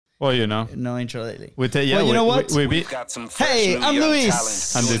Well, you know. No intro lately. Well, you know what? We Hey, I'm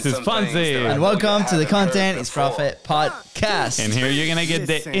Luis. And this is Fonzie. And welcome to the Content is Profit podcast. And here you're going to get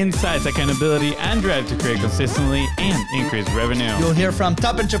the insights, accountability, and drive to create consistently and increase revenue. You'll hear from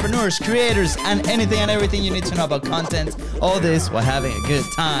top entrepreneurs, creators, and anything and everything you need to know about content. All this while having a good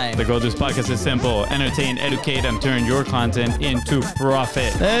time. The goal of this podcast is simple. Entertain, educate, and turn your content into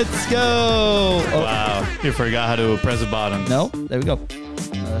profit. Let's go. Oh. Wow. You forgot how to press the button. No? There we go.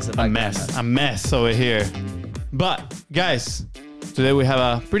 That's A mess over here. But guys, today we have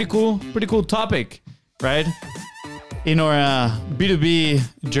a pretty cool topic, right? In our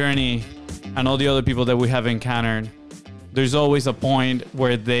B2B journey and all the other people that we have encountered, there's always a point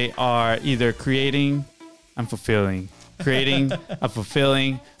where they are either creating and fulfilling,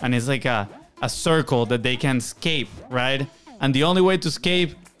 and it's like a circle that they can escape, right? And the only way to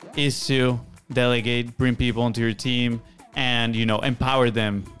escape is to delegate, bring people into your team, and empower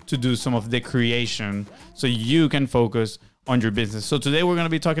them to do some of the creation so you can focus on your business. So today we're going to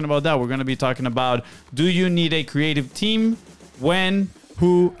be talking about that. We're going to be talking about, do you need a creative team? When,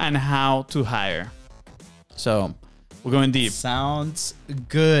 who, and how to hire? So we're going deep. Sounds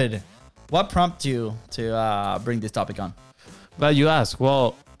good. What prompted you to bring this topic on? Glad you asked.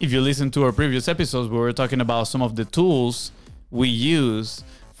 Well, if you listen to our previous episodes, we were talking about some of the tools we use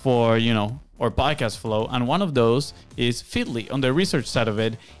for, or podcast flow, and one of those is Feedly on the research side of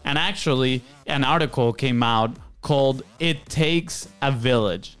it. And actually an article came out called It Takes a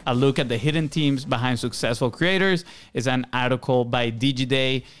Village, a look at the hidden teams behind successful creators. Is an article by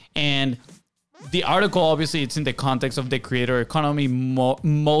Digiday, and the article, obviously, it's in the context of the creator economy,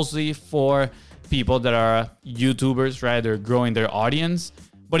 mostly for people that are YouTubers, right? They're growing their audience.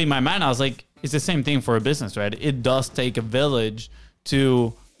 But in my mind, I was like, it's the same thing for a business, right? It does take a village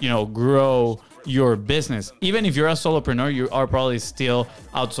to grow your business. Even if you're a solopreneur, you are probably still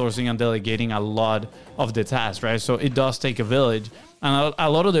outsourcing and delegating a lot of the tasks, right? So it does take a village. And a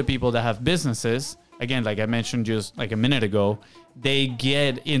lot of the people that have businesses, again, like I mentioned just like a minute ago, they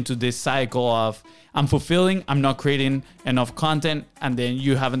get into this cycle of, I'm fulfilling, I'm not creating enough content. And then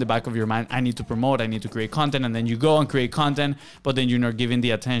you have in the back of your mind, I need to promote, I need to create content. And then you go and create content, but then you're not giving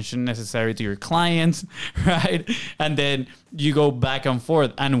the attention necessary to your clients, right? And then you go back and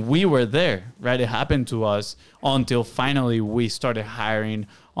forth. And we were there, right? It happened to us until finally we started hiring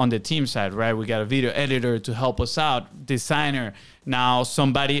on the team side, right? We got a video editor to help us out, designer. Now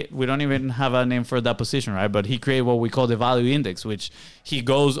somebody, we don't even have a name for that position, right? But he created what we call the value index, which he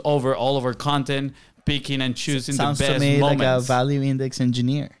goes over all of our content, picking and choosing the best moments. Sounds to me like a value index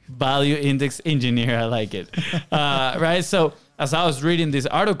engineer. Value index engineer, I like it. Right? So as I was reading this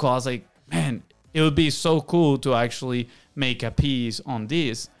article, I was like, man, it would be so cool to actually make a piece on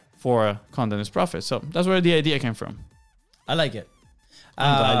this for Content is Profit. So that's where the idea came from. I like it.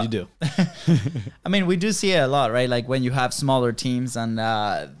 I'm glad you do. I mean, we do see it a lot, right? Like when you have smaller teams, and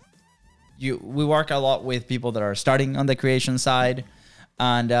we work a lot with people that are starting on the creation side,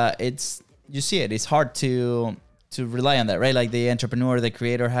 and you see it. It's hard to rely on that, right? Like the entrepreneur, the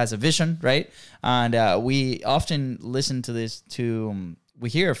creator has a vision, right? And we often listen to this we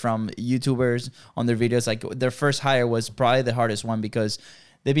hear from YouTubers on their videos, like their first hire was probably the hardest one because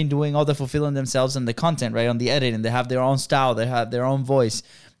they've been doing all the fulfilling themselves on the content, right? On the editing, they have their own style, they have their own voice.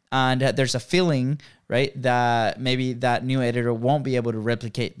 And there's a feeling, right, that maybe that new editor won't be able to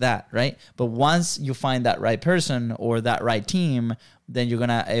replicate that, right? But once you find that right person or that right team, then you're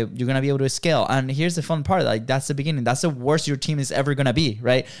gonna be able to scale. And here's the fun part: like that's the beginning. That's the worst your team is ever gonna be,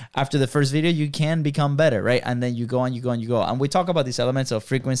 right? After the first video, you can become better, right? And then you go and you go and you go. And we talk about these elements of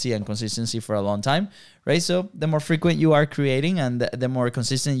frequency and consistency for a long time, right? So the more frequent you are creating and the more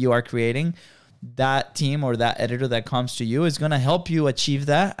consistent you are creating, that team or that editor that comes to you is going to help you achieve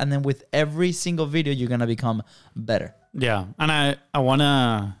that. And then with every single video, you're going to become better. Yeah. And I want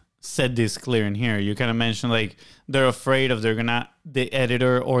to set this clear in here. You kind of mentioned like they're afraid of the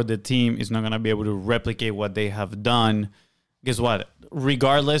editor or the team is not going to be able to replicate what they have done. Guess what?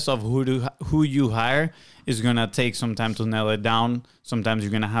 Regardless of who you hire, is going to take some time to nail it down. Sometimes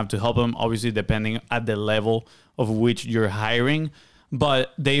you're going to have to help them, obviously, depending at the level of which you're hiring.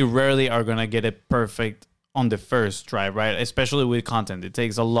 But they rarely are going to get it perfect on the first try, right? Especially with content. It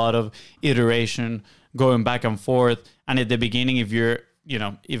takes a lot of iteration, going back and forth. And at the beginning, if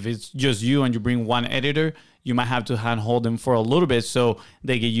it's just you and you bring one editor, you might have to handhold them for a little bit so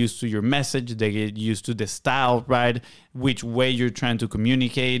they get used to your message, they get used to the style, right? Which way you're trying to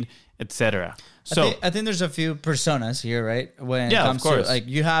communicate, etc. So I think there's a few personas here, right? When it comes to like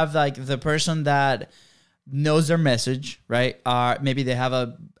you have like the person that knows their message, right? Maybe they have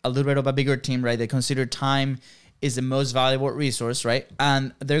a little bit of a bigger team, right? They consider time is the most valuable resource, right?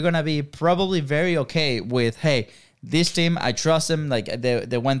 And they're gonna be probably very okay with, hey, this team, I trust them. Like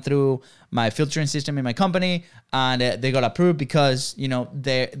they went through my filtering system in my company and they got approved because, you know,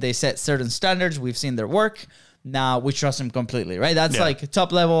 they set certain standards. We've seen their work. Now we trust them completely, right? That's like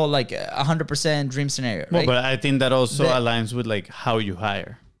top level, like 100% dream scenario, right? Well, but I think that also aligns with like how you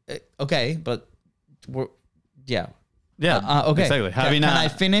hire. Okay, but yeah. Yeah, okay. Exactly. Can I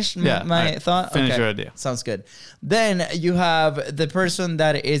finish my thought? Finish okay. your idea. Sounds good. Then you have the person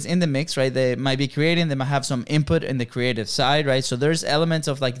that is in the mix, right? They might be creating, they might have some input in the creative side, right? So there's elements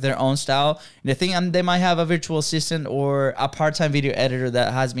of like their own style. The thing, and they might have a virtual assistant or a part-time video editor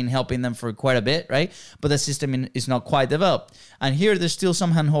that has been helping them for quite a bit, right? But the system is not quite developed. And here there's still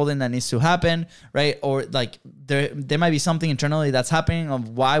some hand-holding that needs to happen, right? Or like there might be something internally that's happening of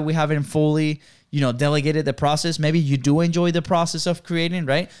why we haven't fully, you know, delegated the process. Maybe you do enjoy the process of creating,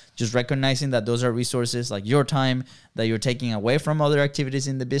 right? Just recognizing that those are resources like your time that you're taking away from other activities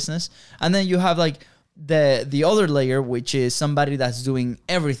in the business. And then you have like the other layer, which is somebody that's doing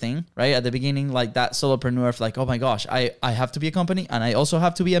everything, right? At the beginning, like that solopreneur of like, oh my gosh, I have to be a company and I also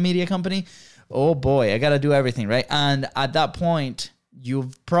have to be a media company. Oh boy, I got to do everything, right? And at that point,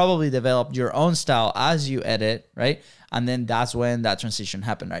 you've probably developed your own style as you edit, right? And then that's when that transition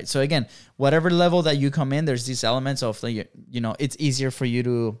happened, right? So again, whatever level that you come in, there's these elements of, you know, it's easier for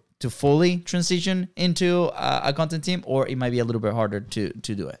you to fully transition into a content team, or it might be a little bit harder to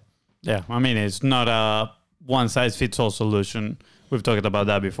do it. Yeah, I mean, it's not a one-size-fits-all solution. We've talked about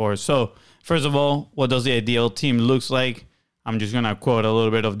that before. So first of all, what does the ideal team looks like? I'm just going to quote a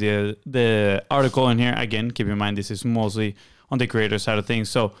little bit of the article in here. Again, keep in mind, this is mostly on the creator side of things.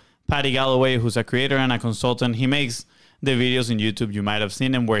 So Patty Galloway, who's a creator and a consultant, he makes the videos in YouTube. You might have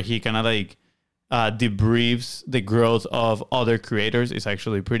seen them where he kind of like debriefs the growth of other creators. It's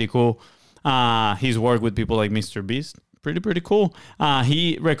actually pretty cool. He's worked with people like Mr. Beast. Pretty cool.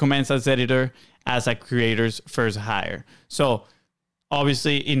 He recommends as editor as a creator's first hire. So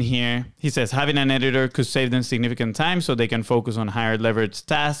obviously in here, he says having an editor could save them significant time so they can focus on higher leverage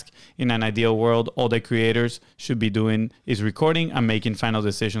tasks. In an ideal world, all the creators should be doing is recording and making final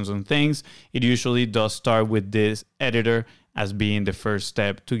decisions on things. It usually does start with this editor as being the first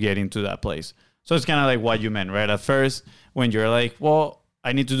step to get into that place. So it's kind of like what you meant, right? At first, when you're like, well,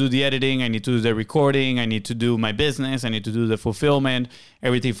 I need to do the editing, I need to do the recording, I need to do my business, I need to do the fulfillment,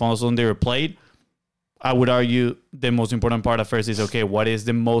 everything falls on their plate. I would argue the most important part at first is, okay, what is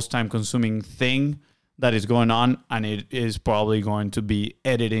the most time consuming thing that is going on? And it is probably going to be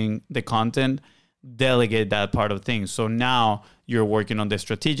editing the content. Delegate that part of things. So now you're working on the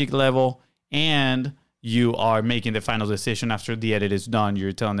strategic level and you are making the final decision after the edit is done.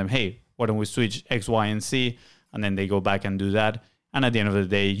 You're telling them, hey, why don't we switch X, Y, and Z? And then they go back and do that. And at the end of the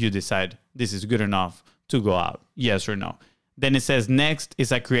day, you decide this is good enough to go out, yes or no. Then it says next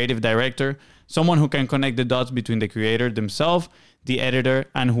is a creative director, someone who can connect the dots between the creator themselves, the editor,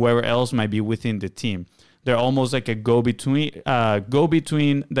 and whoever else might be within the team. They're almost like a go-between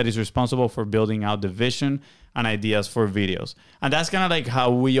that is responsible for building out the vision and ideas for videos. And that's kind of like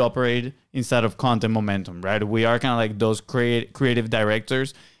how we operate inside of Content Momentum, right? We are kind of like those creative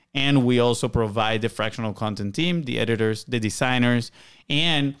directors, and we also provide the fractional content team, the editors, the designers,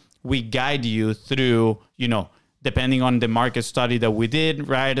 and we guide you through, you know, depending on the market study that we did,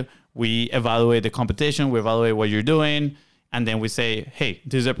 right? We evaluate the competition, we evaluate what you're doing, and then we say, hey,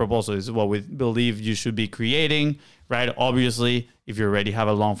 this is a proposal. This is what we believe you should be creating, right? Obviously, if you already have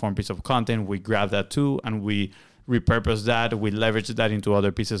a long form piece of content, we grab that too, and we repurpose that. We leverage that into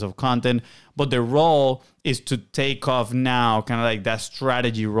other pieces of content. But the role is to take off now, kind of like that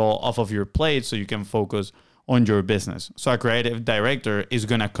strategy role off of your plate so you can focus on your business. So a creative director is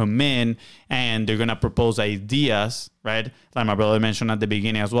going to come in and they're going to propose ideas, right? Like my brother mentioned at the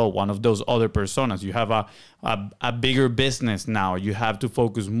beginning as well, one of those other personas. You have a bigger business now. You have to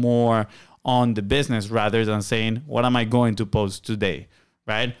focus more on the business rather than saying, what am I going to post today,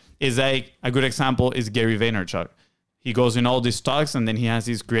 right? Is like a good example is Gary Vaynerchuk. He goes in all these talks and then he has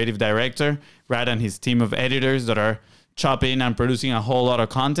his creative director, right? And his team of editors that are chopping and producing a whole lot of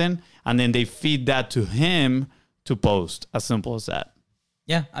content, and then they feed that to him to post. As simple as that.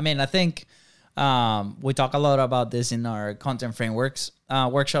 Yeah, I mean, I think we talk a lot about this in our content frameworks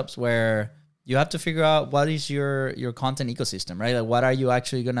workshops, where you have to figure out what is your content ecosystem, right? Like, what are you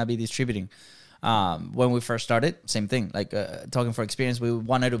actually going to be distributing? When we first started, same thing. Like talking for experience, we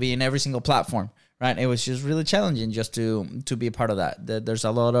wanted to be in every single platform, right? It was just really challenging just to be a part of that. There's a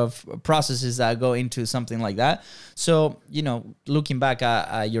lot of processes that go into something like that. So, you know, looking back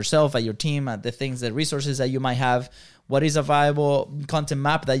at yourself, at your team, at the things, the resources that you might have, what is a viable content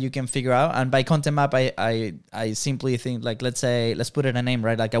map that you can figure out. And by content map, I simply think, like, let's put it a name,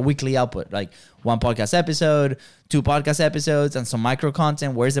 right? Like a weekly output, like 1 podcast episode, 2 podcast episodes, and some micro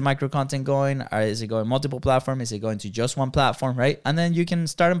content. Where's the micro content going? Or is it going multiple platforms? Is it going to just one platform, right? And then you can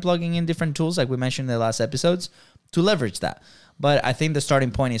start plugging in different tools, like we mentioned in the last episodes, to leverage that. But I think the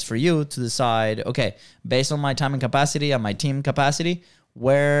starting point is for you to decide, okay, based on my time and capacity and my team capacity,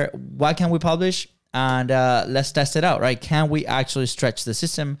 what can we publish? And let's test it out, right? Can we actually stretch the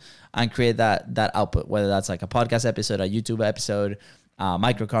system and create that output, whether that's like a podcast episode, a YouTube episode,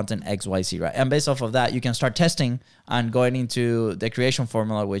 micro content, XYZ, right? And based off of that, you can start testing and going into the creation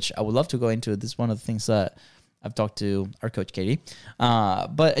formula, which I would love to go into. This is one of the things that I've talked to our coach, Katie.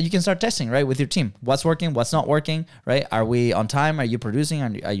 But you can start testing, right, with your team. What's working, what's not working, right? Are we on time? Are you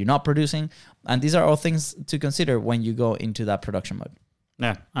producing? Are you not producing? And these are all things to consider when you go into that production mode.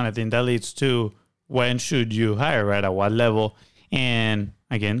 Yeah, and I think that leads to when should you hire, right? At what level? And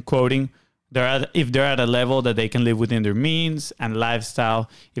again, quoting, if they're at a level that they can live within their means and lifestyle,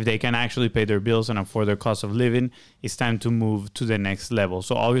 if they can actually pay their bills and afford their cost of living, it's time to move to the next level.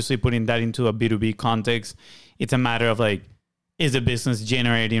 So obviously putting that into a B2B context, it's a matter of like, is the business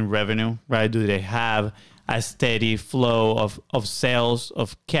generating revenue, right? Do they have a steady flow of sales,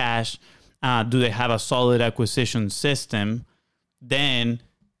 of cash? Do they have a solid acquisition system? Then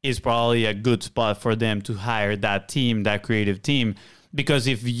it's probably a good spot for them to hire that team, that creative team. Because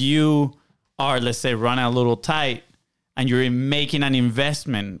if you are, let's say, running a little tight and you're making an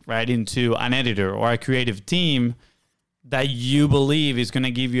investment, right, into an editor or a creative team that you believe is going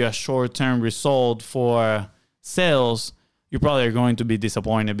to give you a short-term result for sales, you probably are going to be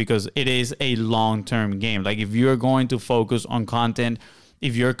disappointed because it is a long-term game. Like if you're going to focus on content,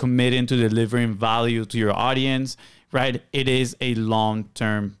 if you're committing to delivering value to your audience, right, it is a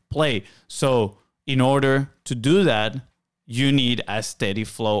long-term play. So in order to do that, you need a steady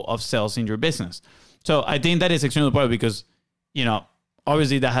flow of sales in your business. So I think that is extremely important because, you know,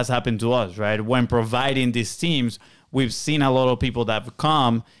 obviously that has happened to us, right? When providing these teams, we've seen a lot of people that have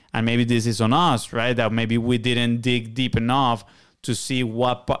come, and maybe this is on us, right? That maybe we didn't dig deep enough to see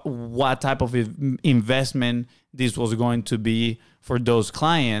what type of investment this was going to be for those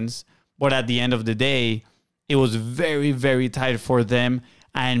clients. But at the end of the day, it was very, very tight for them.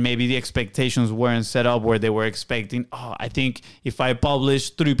 And maybe the expectations weren't set up where they were expecting, I think if I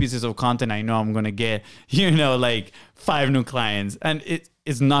publish 3 pieces of content, I know I'm going to get, like 5 new clients. And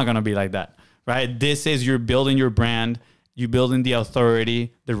it's not going to be like that, right? This is you're building your brand, you're building the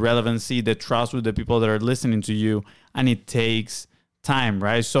authority, the relevancy, the trust with the people that are listening to you. And it takes time,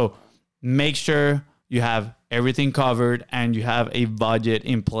 right? So make sure you have everything covered and you have a budget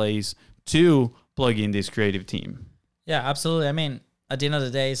in place to plug in this creative team. Yeah, absolutely. I mean, at the end of the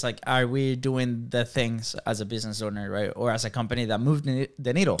day, it's like, are we doing the things as a business owner, right? Or as a company that moved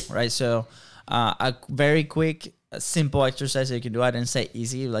the needle, right? So a very quick, simple exercise that you can do, I didn't say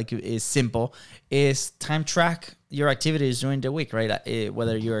easy, like it's simple, is time track your activities during the week, right?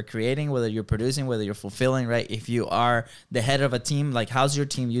 Whether you're creating, whether you're producing, whether you're fulfilling, right? If you are the head of a team, like how's your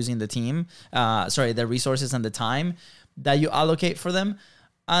team using the resources and the time that you allocate for them?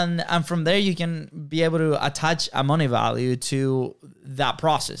 And from there, you can be able to attach a money value to that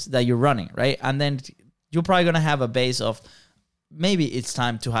process that you're running, right? And then you're probably going to have a base of maybe it's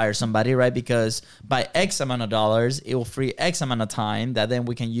time to hire somebody, right? Because by X amount of dollars, it will free X amount of time that then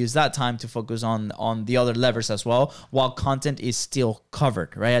we can use that time to focus on the other levers as well, while content is still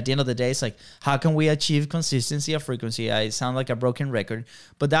covered, right? At the end of the day, it's like, how can we achieve consistency of frequency? I sound like a broken record,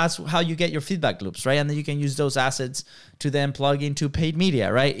 but that's how you get your feedback loops, right? And then you can use those assets to then plug into paid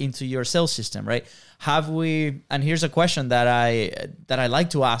media, right? Into your sales system, right? And here's a question that I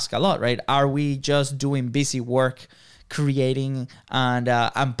like to ask a lot, right? Are we just doing busy work, creating and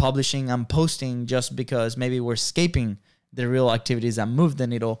publishing and posting just because maybe we're escaping the real activities that move the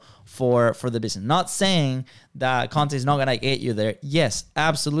needle for the business? Not saying that content is not going to get you there. Yes,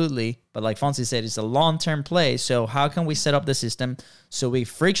 absolutely. But like Fonzie said, it's a long-term play. So how can we set up the system so we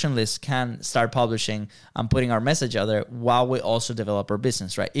frictionless can start publishing and putting our message out there while we also develop our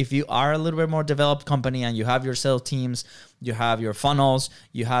business, right? If you are a little bit more developed company and you have your sales teams, you have your funnels,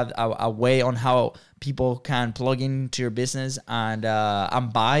 you have a way on how people can plug into your business and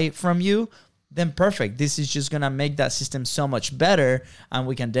buy from you, then perfect. This is just going to make that system so much better, and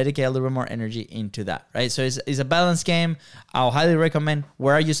we can dedicate a little bit more energy into that, right? So it's a balance game. I'll highly recommend,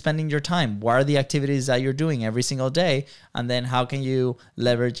 where are you spending your time? What are the activities that you're doing every single day? And then how can you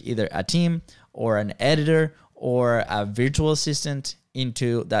leverage either a team or an editor or a virtual assistant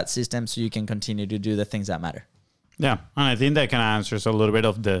into that system so you can continue to do the things that matter? Yeah, and I think that kind of answers a little bit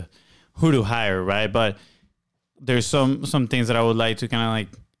of the who to hire, right? But there's some things that I would like to kind of like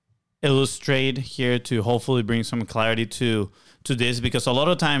illustrate here to hopefully bring some clarity to this, because a lot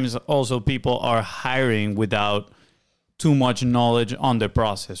of times also people are hiring without too much knowledge on the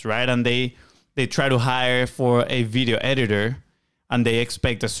process, right? And they try to hire for a video editor and they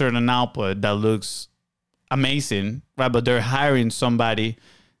expect a certain output that looks amazing, right? But they're hiring somebody,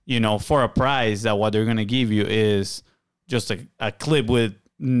 for a price that what they're going to give you is just a clip with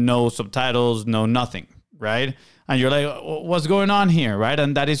no subtitles, no nothing, right? And you're like, what's going on here, right?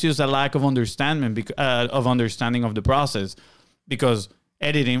 And that is just a lack of understanding of the process, because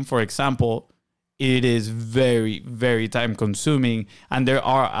editing, for example, it is very, very time consuming, and there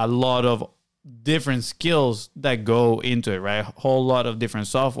are a lot of different skills that go into it, right? A whole lot of different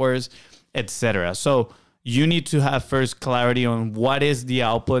softwares, etc. So you need to have first clarity on what is the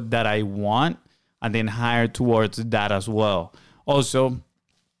output that I want, and then hire towards that as well. Also,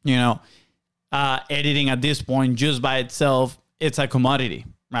 editing at this point just by itself, it's a commodity,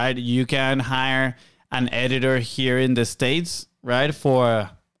 right? You can hire an editor here in the States, right, for,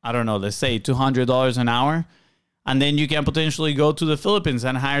 I don't know, let's say $200 an hour. And then you can potentially go to the Philippines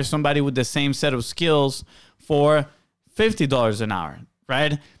and hire somebody with the same set of skills for $50 an hour,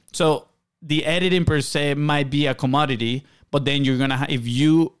 right? So the editing per se might be a commodity, but then you're going to, if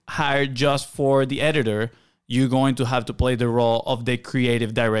you hire just for the editor, you're going to have to play the role of the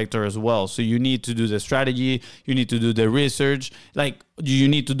creative director as well. So you need to do the strategy, you need to do the research, like you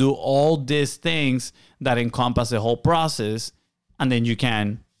need to do all these things that encompass the whole process, and then you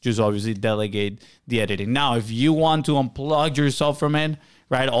can just obviously delegate the editing. Now, if you want to unplug yourself from it,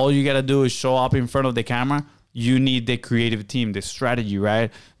 right, all you got to do is show up in front of the camera. You need the creative team, the strategy,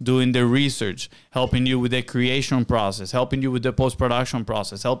 right? Doing the research, helping you with the creation process, helping you with the post-production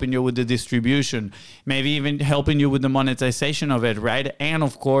process, helping you with the distribution, maybe even helping you with the monetization of it, right? And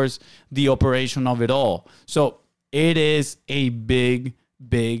of course, the operation of it all. So it is a big,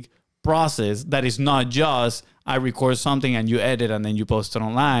 big process that is not just I record something and you edit and then you post it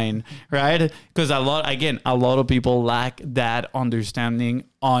online, right? Because a lot of people lack that understanding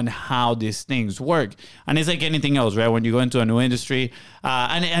on how these things work. And it's like anything else, right? When you go into a new industry,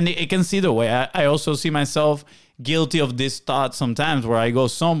 and it can see the way. I also see myself guilty of this thought sometimes, where I go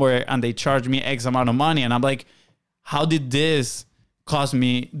somewhere and they charge me X amount of money and I'm like, how did this cost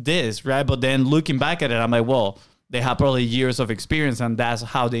me this, right? But then looking back at it, I'm like, well, they have probably years of experience, and that's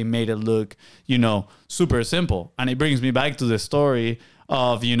how they made it look, super simple. And it brings me back to the story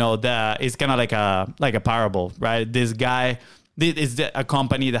of, that it's kind of like a parable, right? This guy, it's a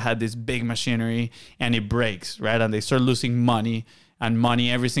company that had this big machinery and it breaks, right? And they start losing money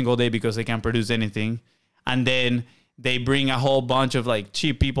every single day because they can't produce anything. And then they bring a whole bunch of like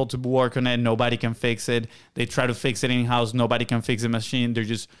cheap people to work on it. Nobody can fix it. They try to fix it in-house. Nobody can fix the machine. They're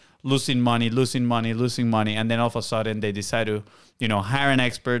just losing money. And then all of a sudden they decide to, hire an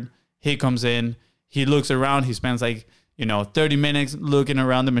expert. He comes in, he looks around, he spends 30 minutes looking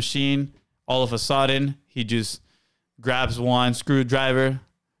around the machine. All of a sudden he just grabs one screwdriver,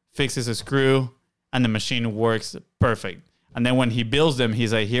 fixes a screw, and the machine works perfect. And then when he bills them,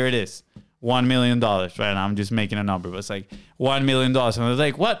 he's like, here it is, $1 million, right? And I'm just making a number, but it's like $1 million. And I was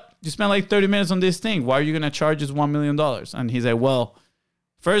like, what? You spent 30 minutes on this thing. Why are you going to charge us $1 million? And he's like, well,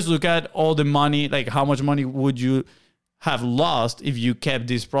 first, look at all the money, how much money would you have lost if you kept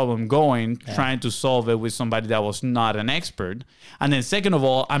this problem going, trying to solve it with somebody that was not an expert. And then second of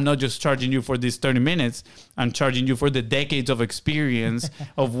all, I'm not just charging you for these 30 minutes. I'm charging you for the decades of experience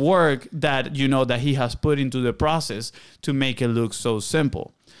of work that, that he has put into the process to make it look so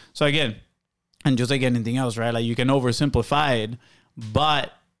simple. So again, and just like anything else, right? You can oversimplify it,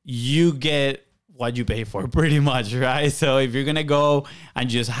 but you get what you pay for pretty much, right? So if you're going to go and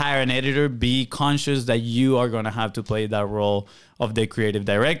just hire an editor, be conscious that you are going to have to play that role of the creative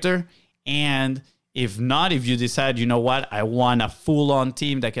director. And if not, if you decide, you know what, I want a full-on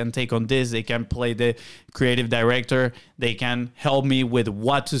team that can take on this, they can play the creative director, they can help me with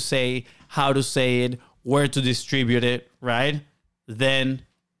what to say, how to say it, where to distribute it, right? Then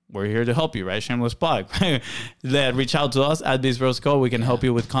we're here to help you, right? Shameless plug. Reach out to us at BizBros Co. We can help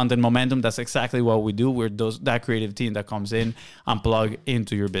you with content momentum. That's exactly what we do. We're that creative team that comes in and plug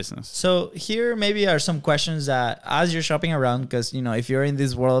into your business. So here maybe are some questions that as you're shopping around, because, if you're in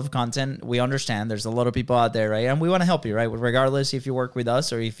this world of content, we understand there's a lot of people out there, right? And we want to help you, right? Regardless if you work with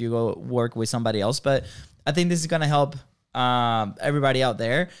us or if you go work with somebody else. But I think this is going to help everybody out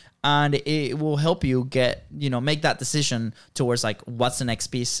there, and it will help you make that decision towards like what's the next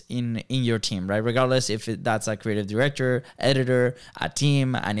piece in your team, right? Regardless if that's a creative director, editor, a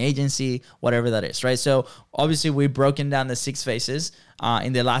team, an agency, whatever that is, right? So obviously we've broken down the 6 phases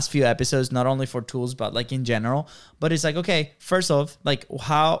in the last few episodes, not only for tools but like in general. But it's like, okay, first off, like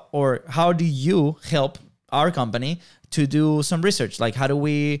how do you help our company to do some research? Like how do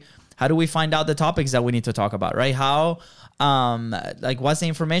we find out the topics that we need to talk about, right? How what's the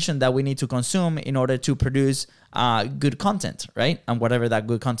information that we need to consume in order to produce good content, right? And whatever that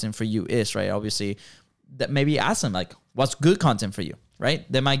good content for you is, right? Obviously, that maybe ask them like, what's good content for you,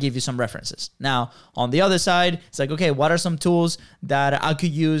 right? They might give you some references. Now, on the other side, it's like, okay, what are some tools that I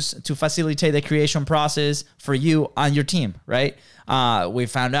could use to facilitate the creation process for you and your team, right? We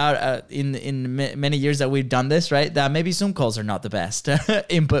found out in many years that we've done this, right, that maybe Zoom calls are not the best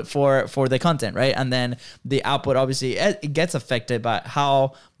input for the content, right? And then the output, obviously, it gets affected by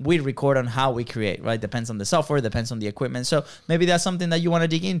how we record and how we create, right? Depends on the software, depends on the equipment. So maybe that's something that you want to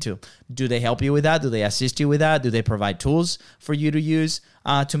dig into. Do they help you with that? Do they assist you with that? Do they provide tools for you to use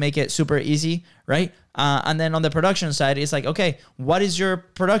to make it super easy, right? And then on the production side, it's like, okay, what is your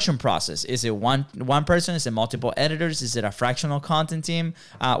production process? Is it one person? Is it multiple editors? Is it a fractional content team?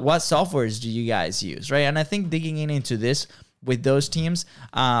 What softwares do you guys use, right? And I think digging into this with those teams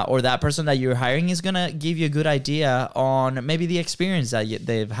or that person that you're hiring is going to give you a good idea on maybe the experience that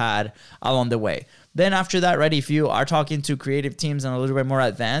they've had along the way. Then after that, right, if you are talking to creative teams and a little bit more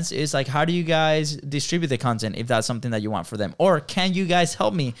advanced, it's like, how do you guys distribute the content if that's something that you want for them? Or can you guys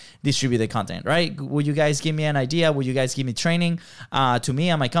help me distribute the content, right? Will you guys give me an idea? Will you guys give me training to me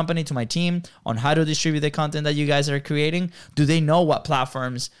and my company, to my team on how to distribute the content that you guys are creating? Do they know what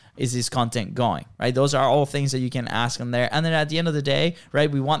platforms is this content going, right? Those are all things that you can ask them there. And then at the end of the day, right,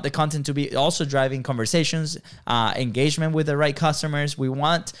 we want the content to be also driving conversations, engagement with the right customers. We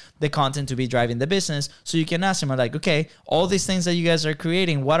want the content to be driving the business. So you can ask them like, okay, all these things that you guys are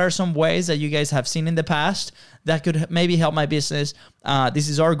creating, what are some ways that you guys have seen in the past that could maybe help my business? This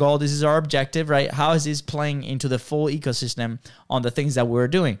is our goal. This is our objective, right? How is this playing into the full ecosystem on the things that we're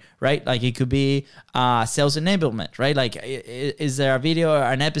doing, right? Like it could be sales enablement, right? Like, is there a video or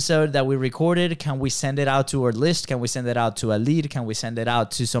an episode that we recorded? Can we send it out to our list? Can we send it out to a lead? Can we send it out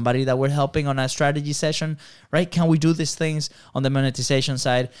to somebody that we're helping on a strategy session, right? Can we do these things on the monetization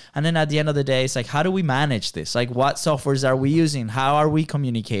side? And then at the end of the day, it's like, how do we manage this? Like, what softwares are we using? How are we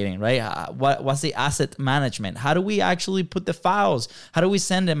communicating, right? What's the asset management? How do we actually put the files? How do we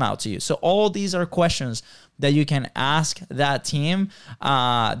send them out to you? So all these are questions that you can ask that team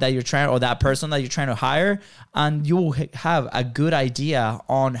that you're trying, or that person that you're trying to hire, and you will have a good idea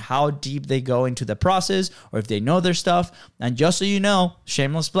on how deep they go into the process, or if they know their stuff. And just so you know,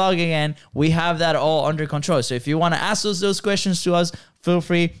 shameless plug again, we have that all under control. So if you want to ask those questions to us, feel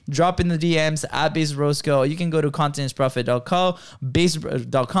free, drop in the DMs at BizBrosCo. You can go to contentprofit.com,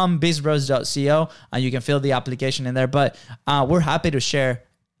 bizbros.co, and you can fill the application in there. But we're happy to share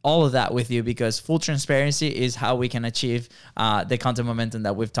all of that with you, because full transparency is how we can achieve the content momentum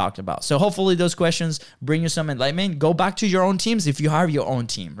that we've talked about. So hopefully those questions bring you some enlightenment. Go back to your own teams if you have your own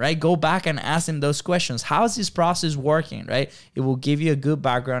team, right? Go back and ask them those questions. How is this process working, right? It will give you a good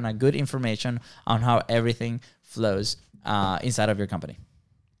background, a good information on how everything flows inside of your company.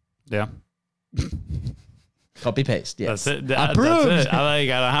 Yeah. Copy paste. Yes. That's it. Approved. That's it. I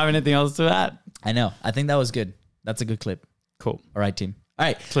don't have anything else to add. I know. I think that was good. That's a good clip. Cool. All right, team. All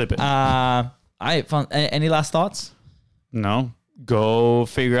right. Clip it. All right. Fun. Any last thoughts? No. Go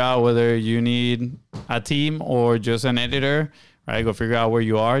figure out whether you need a team or just an editor, right? Go figure out where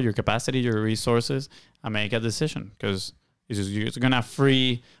you are, your capacity, your resources, and make a decision, because it's going to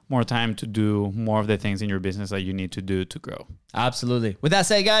free more time to do more of the things in your business that you need to do to grow. Absolutely. With that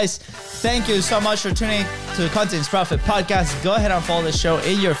said, guys, thank you so much for tuning to the Contents Profit Podcast. Go ahead and follow the show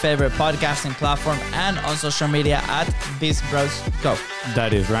in your favorite podcasting platform and on social media at BizBrosCo.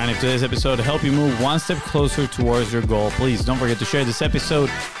 That is right. If today's episode helped you move one step closer towards your goal, please don't forget to share this episode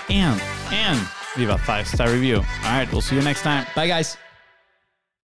and leave a 5-star review. All right, we'll see you next time. Bye, guys.